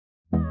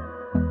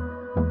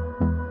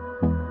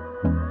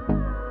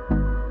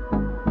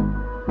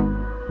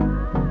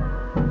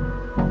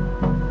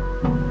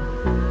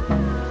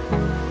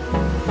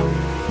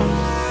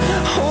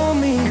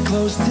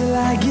close till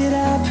I get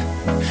up.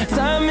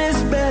 Time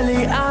is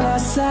barely on our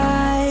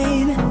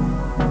side.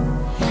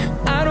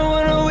 I don't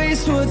wanna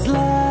waste what's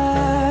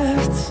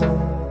left.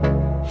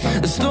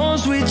 The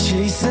storms we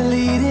chase are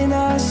leading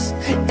us,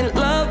 and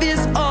love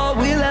is all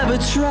we'll ever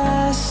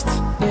trust.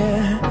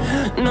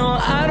 Yeah, no,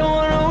 I don't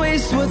wanna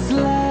waste what's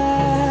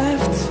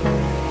left.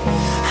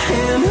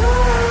 And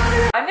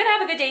I'm gonna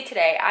have a good day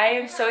today. I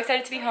am so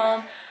excited to be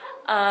home.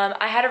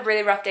 I had a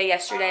really rough day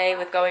yesterday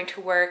with going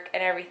to work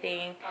and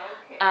everything.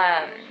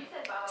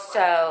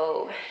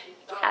 So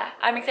yeah,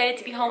 I'm excited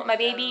to be home with my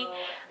baby,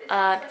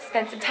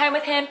 spend some time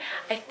with him.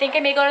 I think I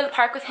may go to the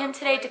park with him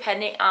today,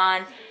 depending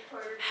on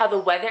how the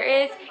weather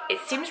is. It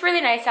seems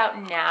really nice out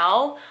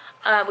now,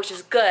 which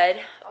is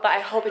good, but I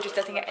hope it just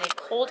doesn't get any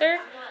colder.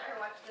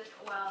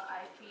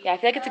 Yeah, I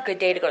feel like it's a good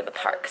day to go to the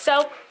park.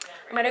 So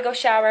I'm gonna go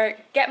shower,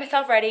 get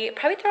myself ready,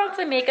 probably throw on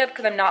some makeup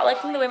because I'm not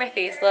liking the way my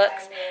face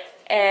looks.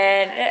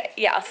 And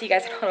yeah, I'll see you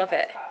guys in a little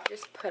bit.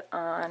 Just put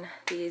on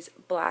these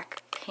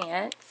black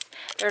pants.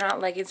 They're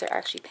not leggings, they're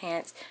actually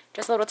pants.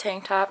 Just a little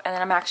tank top, and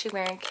then I'm actually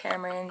wearing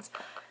Cameron's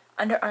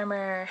Under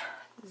Armour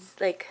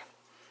like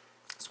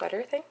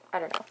sweater thing. I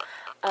don't know.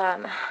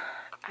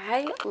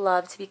 I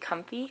love to be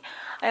comfy.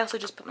 I also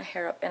just put my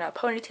hair up in a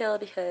ponytail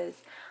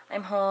because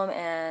I'm home,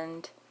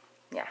 and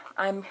yeah,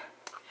 I'm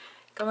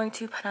going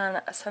to put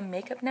on some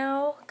makeup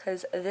now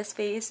because this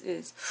face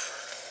is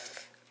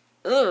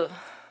ugh.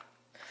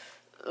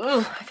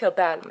 Ugh, I feel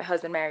bad. My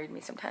husband married me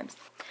sometimes.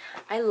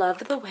 I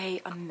love the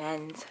way a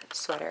men's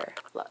sweater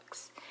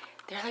looks.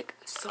 They're like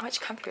so much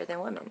comfier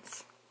than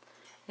women's.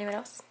 Anyone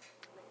else?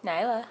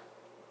 Nyla.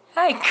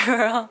 Hi,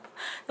 girl.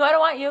 No, I don't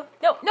want you.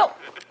 No, no.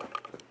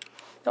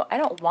 No, I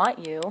don't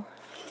want you.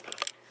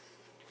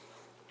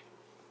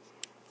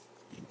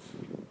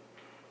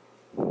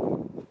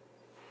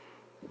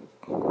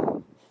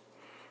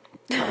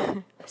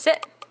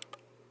 Sit.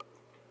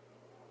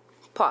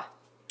 Paw.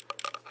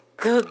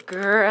 Good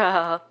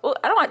girl. Oh,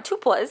 I don't want two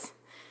paws.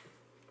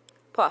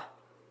 Paw.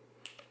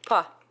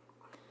 Paw.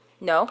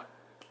 No.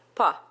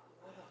 Paw.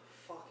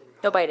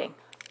 No biting.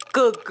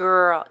 Good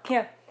girl.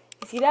 Here.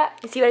 You see that?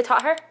 You see what I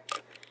taught her?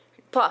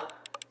 Paw.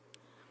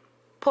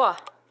 Paw.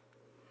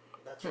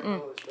 That's your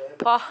nose, babe.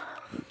 Paw.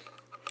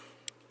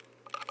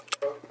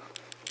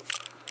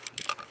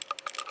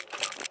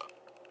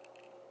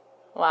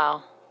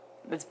 Wow.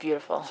 That's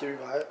beautiful. Should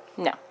we buy it?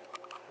 No.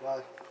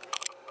 Why?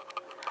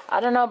 I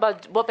don't know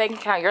about what bank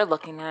account you're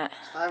looking at.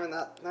 It's not even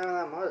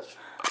that much.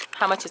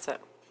 How much is it?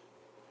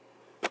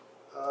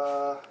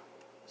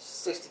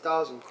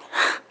 60,000.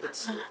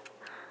 It's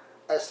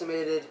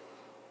estimated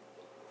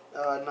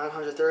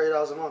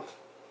 $930 a month.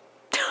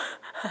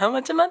 How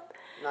much a month?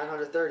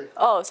 930.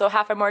 Oh, so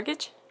half a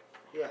mortgage?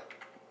 Yeah.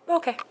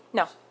 Okay.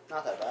 No.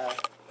 Not that bad.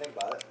 Think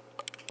about it.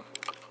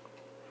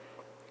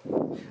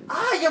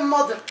 Ah, your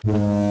mother.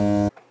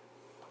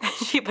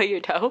 She put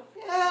your toe?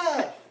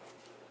 Yeah.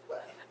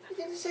 What do you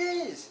think this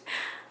is?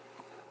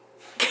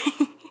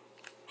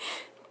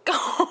 Go.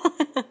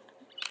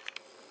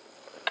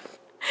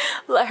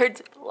 Let her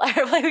play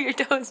with your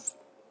toes.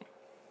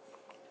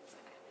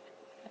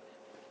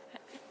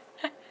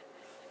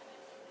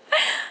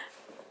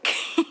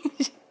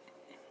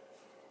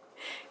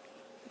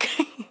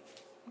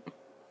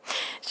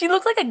 She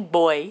looks like a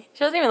boy. She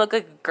doesn't even look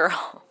like a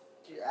girl.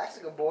 She acts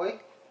like a boy.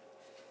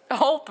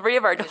 All three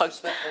of our dogs.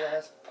 Disrespectful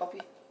ass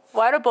puppy.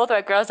 Why do both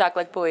our girls act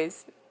like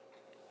boys?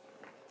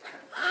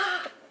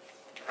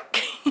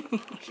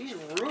 She's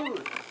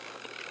rude.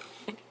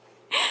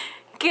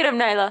 Get him,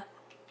 Nyla.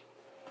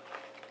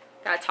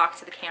 Gotta talk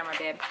to the camera,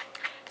 babe.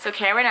 So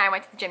Cameron and I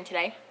went to the gym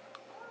today.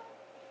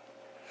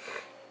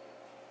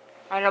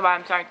 I don't know why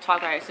I'm starting to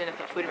talk right as soon as I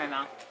put food in my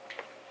mouth.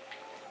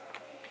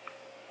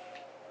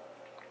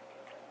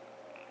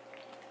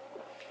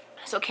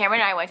 So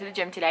Cameron and I went to the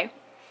gym today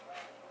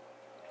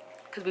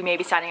because we may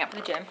be signing up for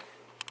the gym.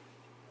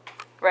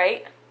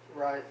 Right?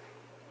 Right.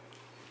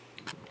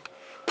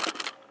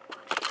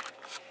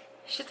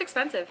 It's just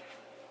expensive.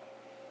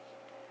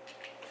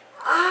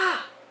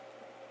 Ah!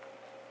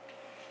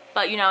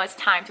 But you know, it's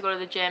time to go to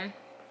the gym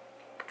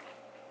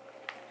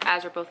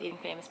as we're both eating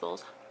Famous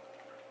Bowls.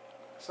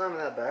 It's not even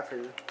that bad for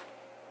you.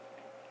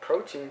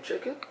 Protein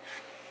chicken?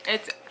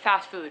 It's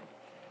fast food.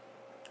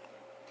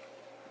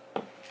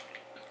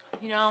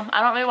 You know,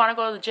 I don't really want to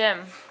go to the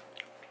gym,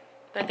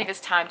 but I think it's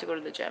time to go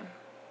to the gym.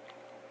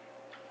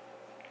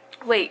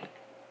 Wait.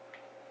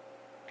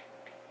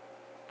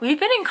 We've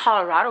been in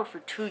Colorado for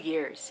 2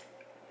 years.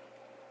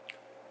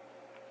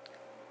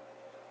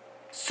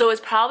 So it's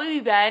probably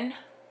been...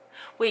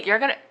 Wait, you're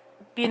gonna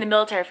be in the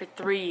military for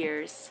 3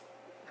 years.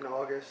 In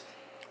August.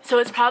 So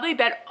it's probably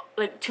been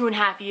like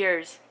 2.5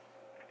 years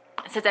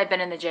since I've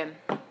been in the gym.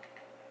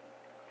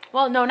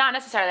 Well, no, not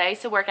necessarily. I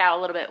used to work out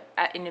a little bit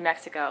in New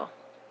Mexico.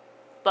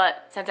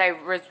 But since I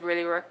was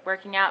really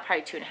working out,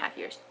 probably 2.5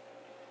 years.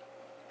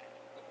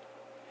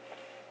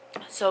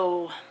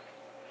 So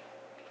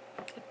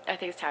I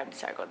think it's time to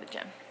start going to the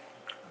gym.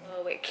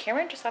 Oh wait,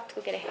 Cameron just left to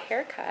go get a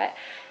haircut.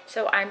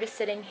 So I'm just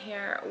sitting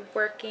here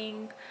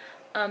working.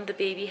 The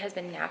baby has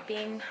been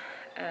napping.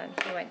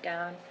 He went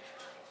down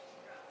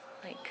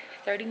like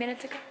 30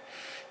 minutes ago,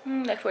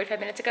 like 45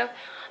 minutes ago.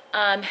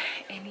 And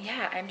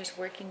yeah, I'm just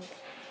working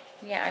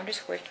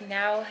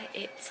now.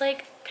 It's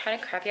like kind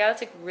of crappy out.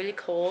 It's like really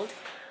cold.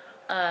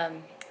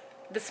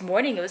 This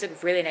morning it was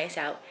like really nice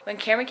out. When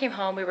Cameron came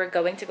home, we were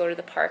going to go to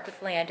the park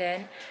with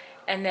Landon,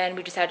 and then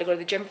we decided to go to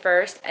the gym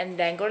first and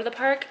then go to the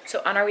park.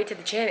 So on our way to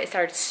the gym, it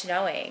started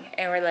snowing,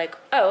 and we're like,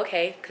 oh,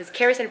 okay, because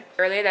Cameron said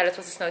earlier that it's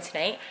supposed to snow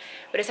tonight,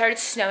 but it started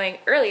snowing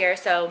earlier.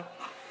 So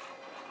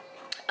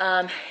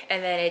and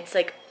then it's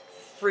like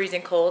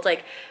freezing cold.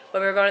 Like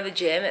when we were going to the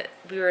gym,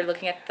 we were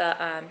looking at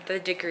the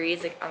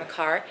degrees like on the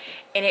car,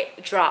 and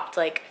it dropped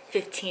like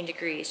 15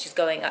 degrees just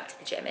going up to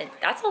the gym, and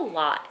that's a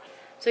lot.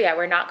 So yeah,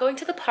 we're not going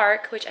to the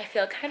park, which I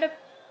feel kind of,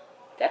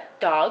 that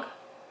dog?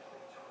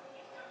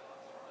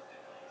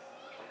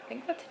 I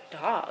think that's a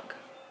dog.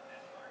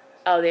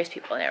 Oh, there's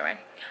people, never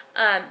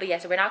mind. But yeah,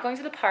 so we're not going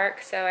to the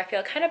park, so I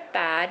feel kind of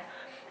bad.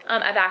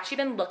 I've actually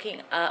been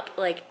looking up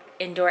like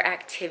indoor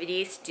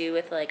activities to do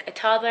with like a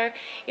toddler.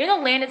 Even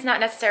though Landon's not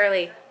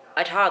necessarily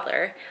a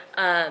toddler,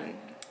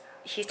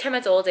 he's 10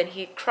 months old and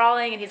he's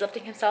crawling and he's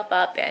lifting himself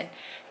up and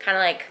kind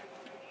of like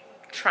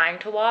trying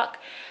to walk.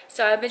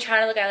 So I've been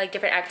trying to look at like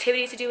different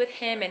activities to do with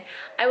him, and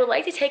I would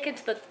like to take him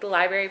to the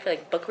library for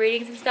like book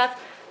readings and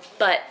stuff,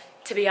 but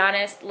to be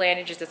honest,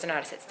 Landon just doesn't know how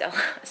to sit still.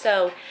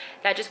 So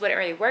that just wouldn't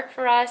really work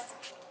for us.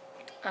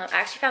 I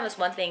actually found this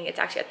one thing. It's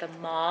actually at the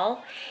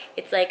mall.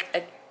 It's like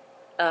a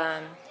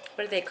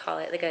what do they call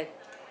it, like a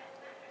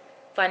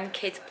fun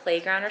kids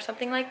playground or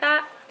something like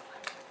that.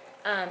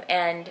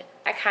 And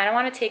I kind of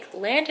want to take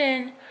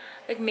Landon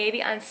like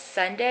maybe on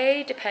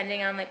Sunday,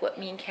 depending on like what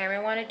me and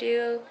Cameron want to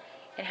do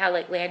and how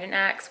like Landon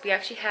acts. We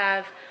actually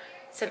have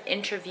some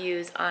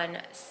interviews on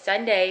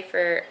Sunday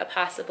for a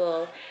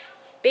possible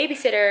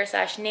babysitter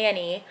slash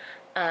nanny.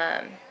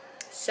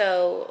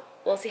 So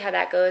we'll see how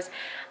that goes.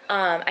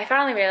 I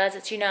finally realized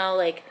that, you know,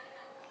 like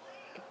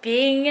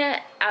being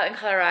out in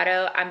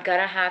Colorado, I'm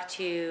gonna have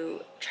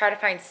to try to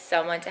find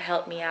someone to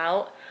help me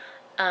out.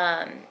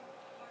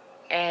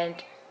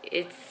 And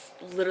it's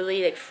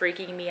literally like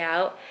freaking me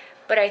out,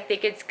 but I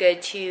think it's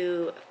good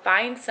to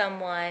find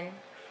someone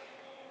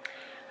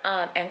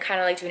and kind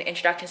of like do an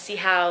introduction, see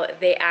how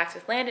they act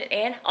with Landon,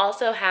 and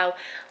also how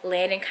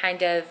Landon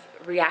kind of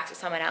reacts with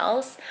someone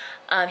else.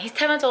 He's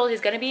 10 months old,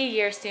 he's gonna be a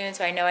year soon,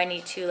 so I know I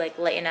need to like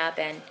lighten up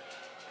and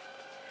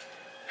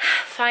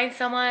find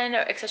someone,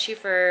 especially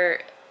for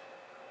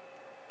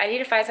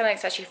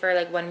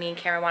like when me and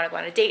Cameron want to go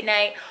on a date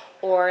night,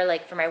 or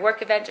like for my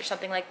work event or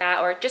something like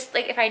that, or just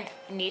like if I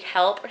need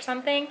help or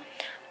something.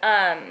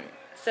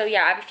 So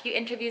yeah, I have a few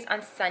interviews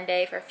on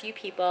Sunday for a few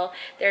people.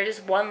 There's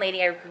just one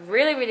lady I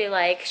really, really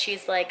like.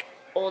 She's like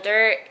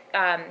older.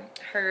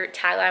 Her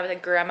tagline was a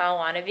grandma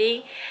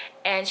wannabe,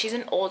 and she's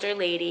an older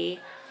lady,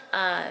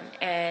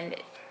 and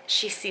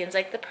she seems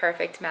like the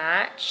perfect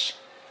match.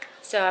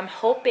 So I'm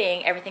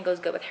hoping everything goes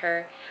good with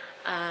her.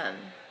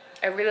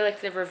 I really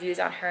like the reviews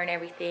on her and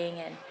everything,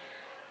 and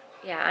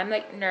yeah, I'm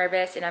like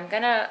nervous, and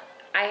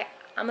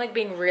I'm like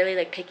being really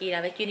like picky, and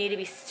I'm like, you need to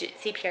be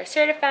CPR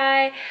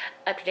certified,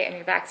 up to date on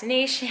your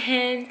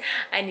vaccinations,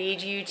 I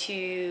need you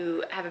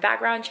to have a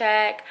background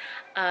check,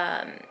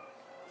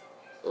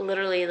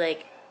 literally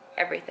like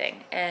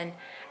everything. And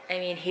I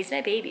mean, he's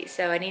my baby,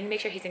 so I need to make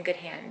sure he's in good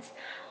hands.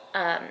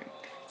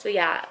 So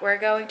yeah, we're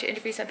going to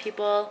interview some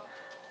people.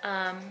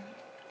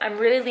 I'm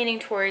really leaning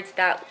towards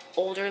that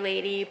older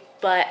lady,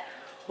 but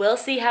we'll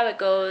see how it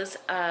goes.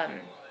 I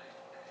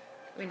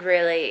mean,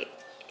 really,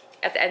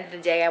 at the end of the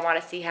day, I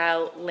want to see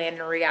how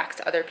Landon reacts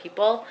to other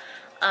people.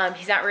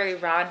 He's not really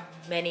around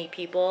many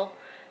people,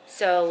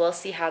 so we'll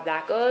see how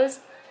that goes.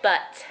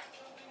 But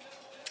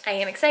I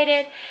am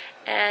excited,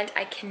 and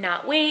I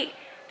cannot wait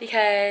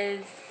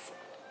because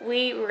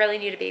we really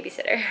need a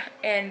babysitter,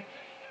 and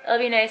it'll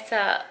be nice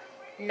to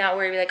not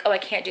worry, like, oh, I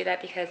can't do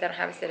that because I don't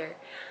have a sitter.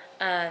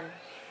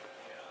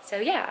 So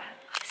yeah,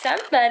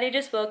 somebody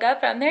just woke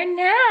up from their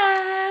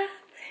nap.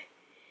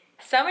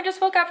 Someone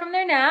just woke up from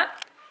their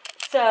nap.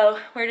 So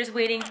we're just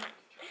waiting.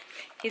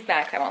 He's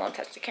back, I won't let him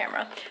touch the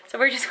camera. So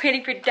we're just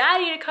waiting for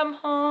Daddy to come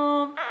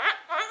home.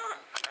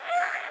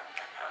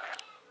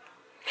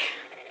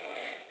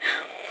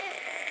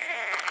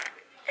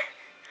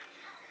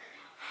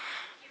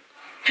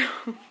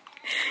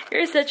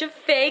 You're such a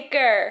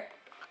faker.